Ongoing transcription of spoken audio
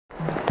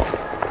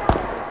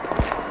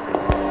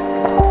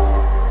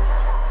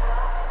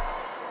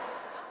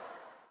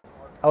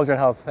Aldrin,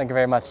 Hyles, thank you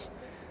very much.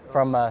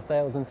 From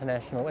Sales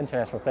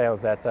International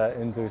Sales at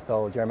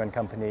Indu-Sol, German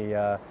company,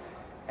 an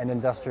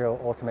industrial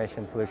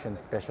automation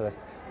solutions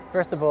specialist.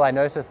 First of all, I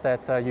noticed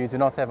that you do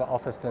not have an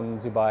office in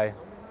Dubai.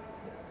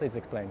 Please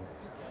explain.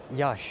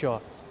 Yeah,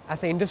 sure.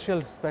 As an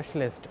industrial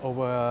specialist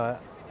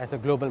as a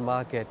global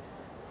market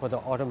for the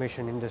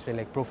automation industry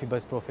like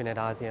PROFIBUS, PROFINET,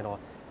 ASEAN and all,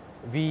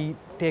 we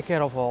take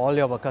care of all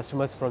our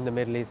customers from the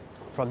Middle East,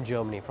 from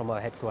Germany, from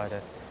our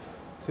headquarters.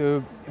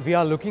 So we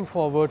are looking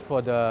forward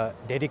for the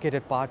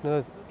dedicated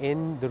partners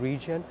in the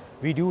region.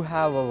 We do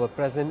have our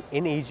presence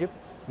in Egypt.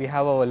 We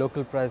have our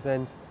local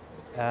presence.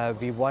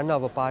 We won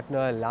our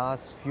partner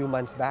last few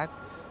months back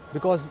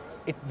because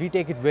we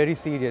take it very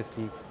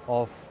seriously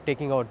of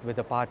taking out with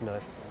the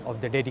partners,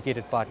 of the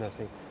dedicated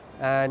partnership.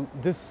 And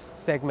this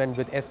segment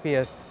with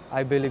SPS,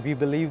 we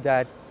believe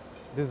that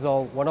this is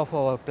one of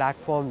our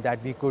platforms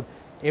that we could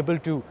able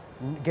to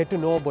get to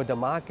know about the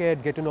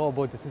market, get to know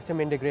about the system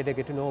integrator,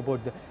 get to know about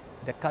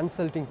the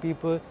consulting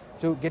people,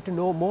 to get to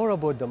know more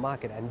about the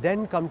market and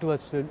then come to a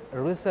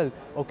result,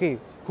 okay,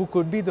 who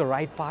could be the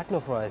right partner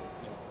for us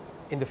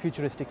in the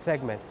futuristic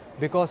segment.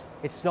 Because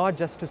it's not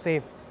just to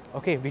say,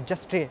 okay, we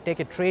just take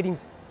a trading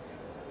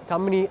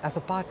company as a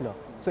partner.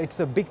 So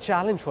it's a big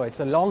challenge for it. It's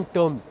a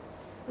long-term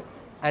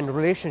and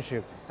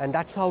relationship. And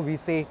that's how we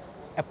say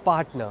a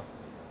partner,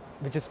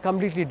 which is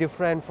completely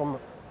different from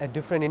a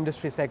different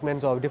industry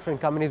segments or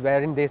different companies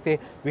wherein they say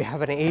we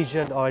have an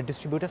agent or a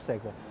distributor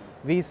segment.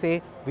 We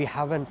say we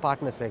have a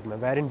partner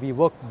segment wherein we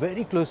work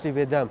very closely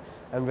with them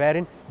and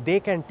wherein they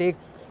can take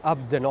up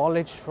the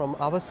knowledge from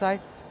our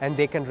side and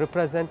they can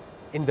represent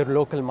in the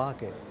local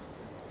market.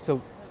 So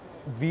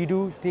we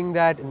do think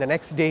that in the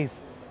next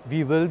days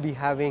we will be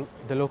having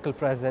the local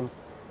presence,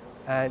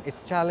 and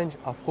it's a challenge.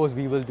 Of course,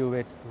 we will do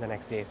it in the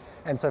next days.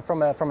 And so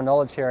from a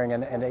knowledge sharing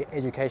and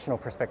educational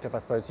perspective, I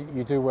suppose,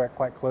 you do work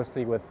quite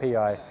closely with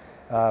PI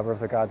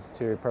with regards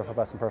to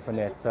PROFIBUS and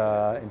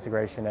PROFINET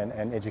integration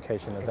and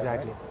education, is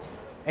exactly. that right?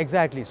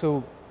 Exactly.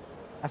 So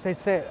as I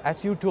said,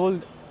 as you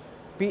told,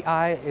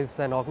 PI is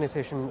an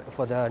organization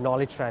for the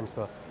knowledge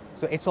transfer.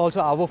 So it's also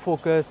our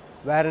focus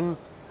wherein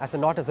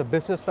not as a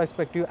business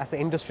perspective, as an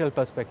industrial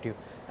perspective,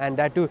 and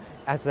that too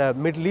as a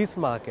Middle East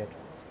market.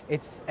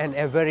 It's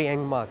a very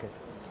young market.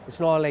 It's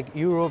not like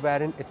Europe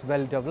wherein it's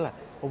well developed.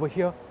 Over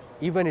here,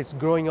 even it's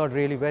growing out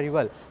really very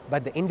well.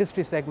 But the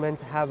industry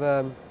segments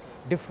have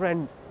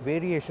different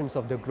variations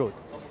of the growth.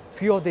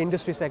 Few of the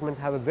industry segments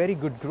have a very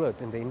good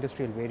growth in the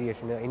industrial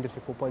variation,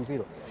 Industry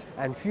 4.0.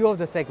 And few of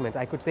the segments,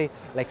 I could say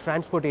like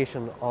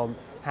transportation or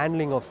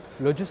handling of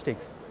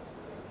logistics,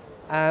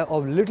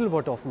 or little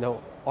bit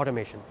of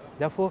automation.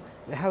 Therefore,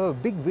 they have a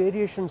big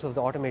variations of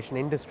the automation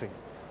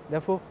industries.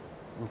 Therefore,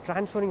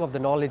 transferring of the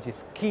knowledge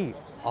is key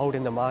out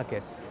in the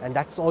market, and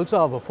that's also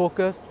our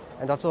focus,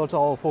 and that's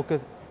also our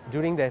focus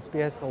during the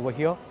SPS over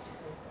here.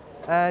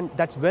 And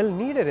that's well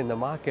needed in the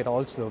market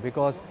also,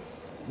 because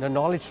the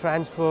knowledge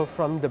transfer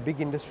from the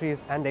big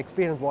industries and the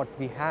experience what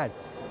we had,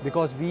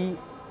 because we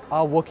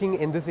are working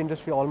in this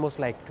industry almost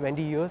like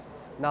 20 years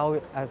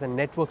now as a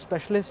network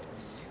specialist,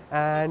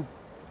 and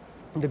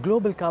the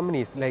global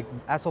companies, like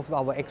as of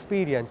our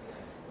experience,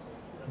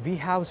 we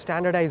have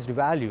standardized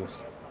values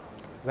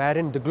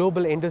wherein the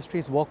global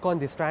industries work on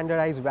the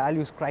standardized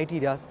values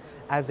criteria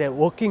as their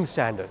working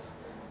standards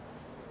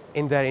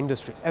in their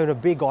industry, a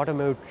big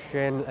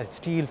automation,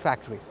 steel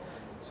factories.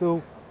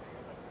 So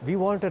we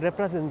want to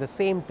represent the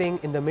same thing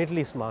in the Middle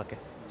East market.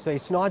 So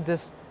it's not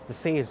just the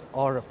sales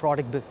or a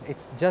product business,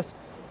 it's just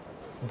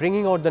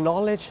bringing out the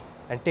knowledge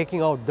and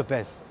taking out the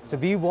best. So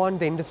we want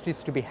the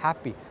industries to be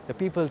happy, the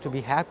people to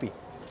be happy,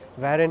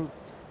 wherein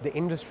the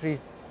industry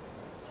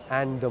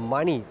and the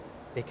money,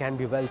 they can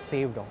be well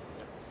saved on.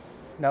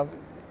 Now,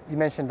 you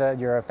mentioned that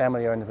you're a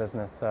family-owned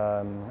business,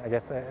 I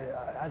guess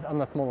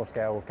on a smaller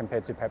scale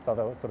compared to perhaps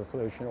other sort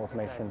of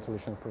automation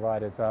solutions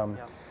providers.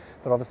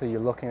 But obviously you're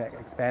looking at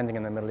expanding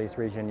in the Middle East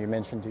region. You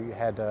mentioned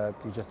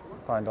you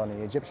just signed on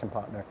an Egyptian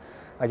partner.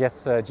 I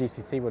guess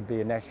GCC would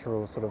be a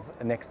natural sort of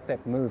a next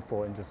step move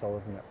for Indu-Sol,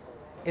 isn't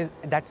it?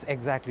 That's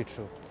exactly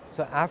true.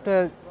 So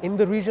in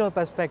the regional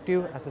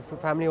perspective, as a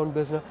family-owned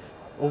business,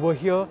 over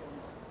here,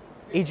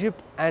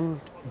 Egypt and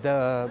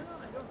the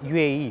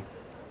UAE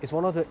is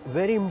one of the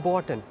very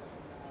important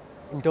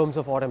in terms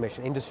of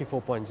automation, Industry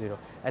 4.0.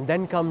 And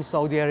then comes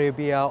Saudi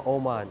Arabia,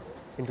 Oman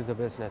into the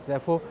business.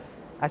 Therefore,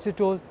 as you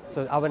told,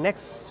 so our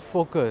next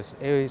focus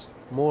is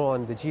more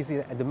on the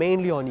GCC and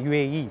mainly on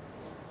UAE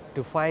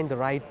to find the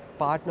right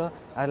partner,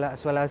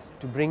 as well as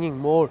to bringing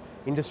more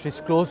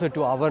industries closer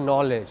to our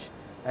knowledge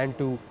and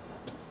to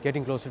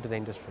getting closer to the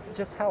industry.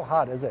 Just how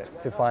hard is it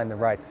to find the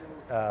right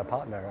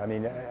partner? I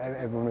mean,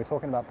 when we're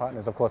talking about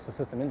partners, of course, the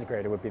system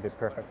integrator would be the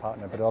perfect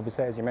partner, but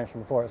obviously, as you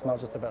mentioned before, it's not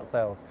just about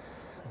sales.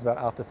 It's about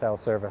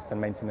after-sales service and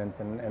maintenance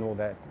and all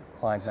that,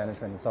 client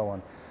management and so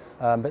on.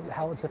 But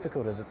how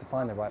difficult is it to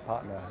find the right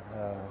partner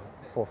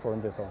for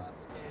Indu-Sol?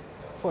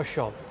 For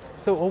sure.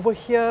 So over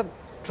here,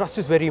 trust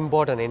is very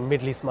important in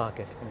Middle East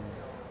market.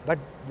 But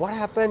what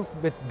happens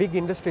with big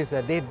industries is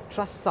that they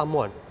trust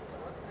someone,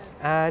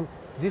 and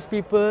these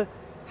people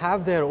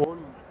have their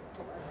own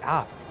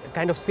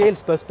kind of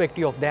sales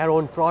perspective of their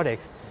own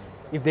products.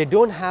 If they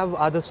don't have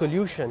other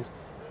solutions,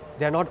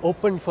 they are not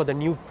open for the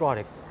new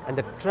products. And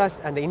the trust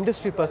and the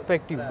industry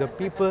perspective, the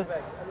people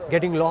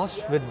getting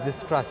lost with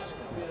this trust.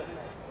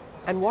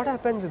 And what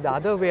happens the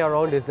other way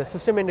around is the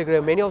system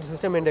integrator, many of the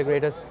system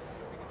integrators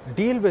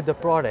deal with the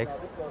products,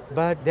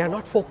 but they are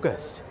not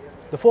focused.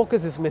 The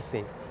focus is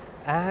missing.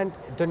 And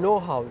the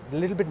know-how, a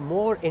little bit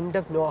more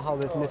in-depth know-how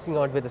is missing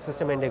out with the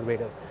system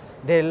integrators.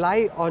 They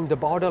rely on the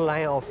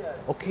borderline of,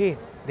 okay,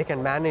 they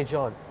can manage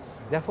on.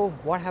 Therefore,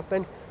 what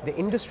happens, the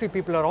industry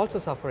people are also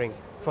suffering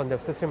from the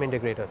system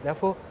integrators.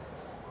 Therefore,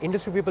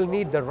 industry people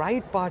need the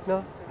right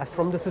partner as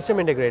from the system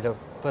integrator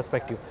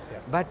perspective. Yeah.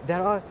 But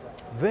there are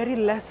very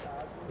less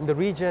in the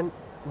region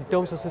in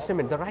terms of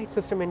the right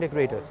system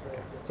integrators.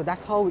 Okay. So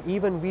that's how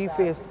even we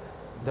faced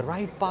the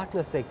right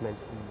partner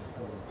segments.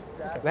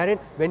 Okay. Wherein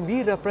when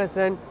we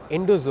represent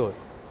Indu-Sol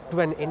to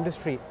an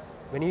industry,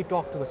 when you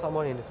talk to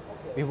someone in industry,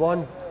 we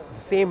want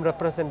the same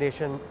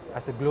representation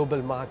as a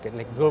global market,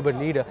 like global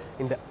leader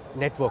in the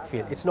network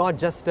field. It's not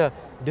just a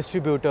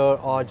distributor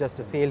or just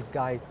a sales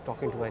guy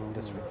talking to an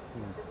industry.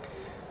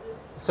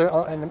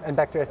 So, and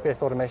back to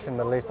SBS Automation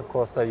Middle East, of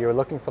course, you're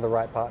looking for the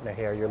right partner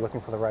here. You're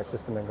looking for the right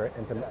system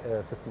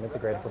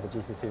integrator for the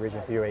GCC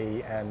region, for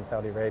UAE and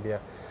Saudi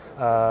Arabia.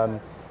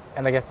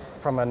 And I guess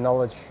from a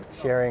knowledge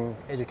sharing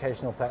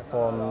educational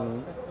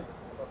platform,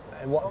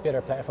 what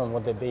better platform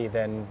would there be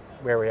than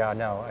where we are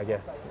now, I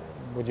guess?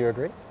 Would you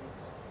agree?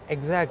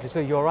 Exactly. So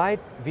you're right,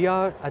 we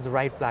are at the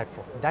right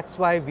platform. That's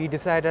why we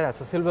decided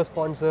as a silver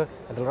sponsor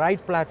at the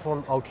right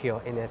platform out here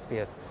in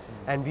SBS.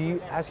 And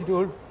we, as you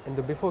told in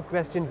the before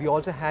question, we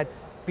also had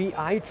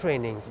PI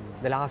trainings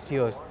the last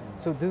years.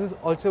 So this is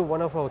also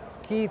one of our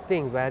key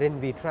things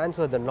wherein we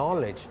transfer the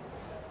knowledge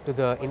to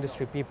the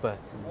industry people.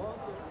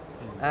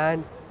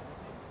 And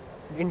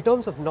in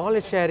terms of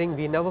knowledge sharing,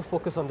 we never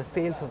focus on the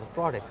sales of the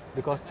product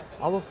because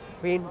our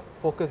main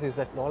focus is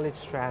that knowledge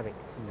sharing,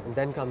 and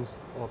then comes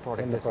our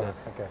product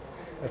business. Okay,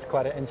 it's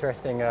quite an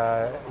interesting,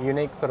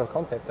 unique sort of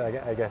concept.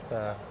 I guess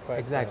it's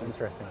quite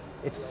interesting.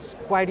 It's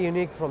quite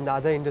unique from the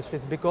other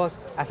industries because,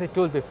 as I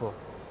told before,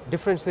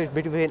 differentiate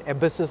between a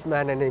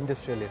businessman and an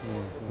industrialist.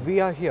 We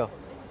are here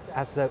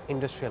as an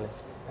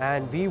industrialist,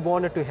 and we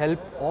wanted to help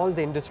all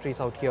the industries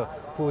out here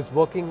who is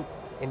working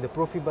in the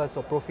PROFIBUS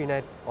or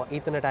PROFINET or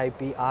Ethernet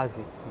IP,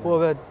 RZ,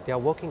 whoever they are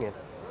working in,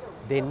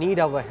 they need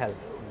our help.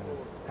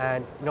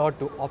 And in order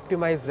to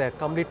optimize their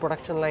complete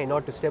production line, in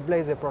order to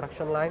stabilize their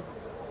production line,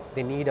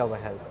 they need our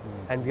help.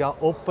 And we are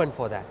open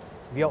for that.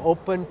 We are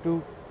open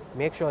to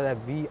make sure that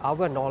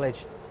our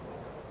knowledge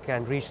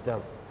can reach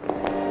them.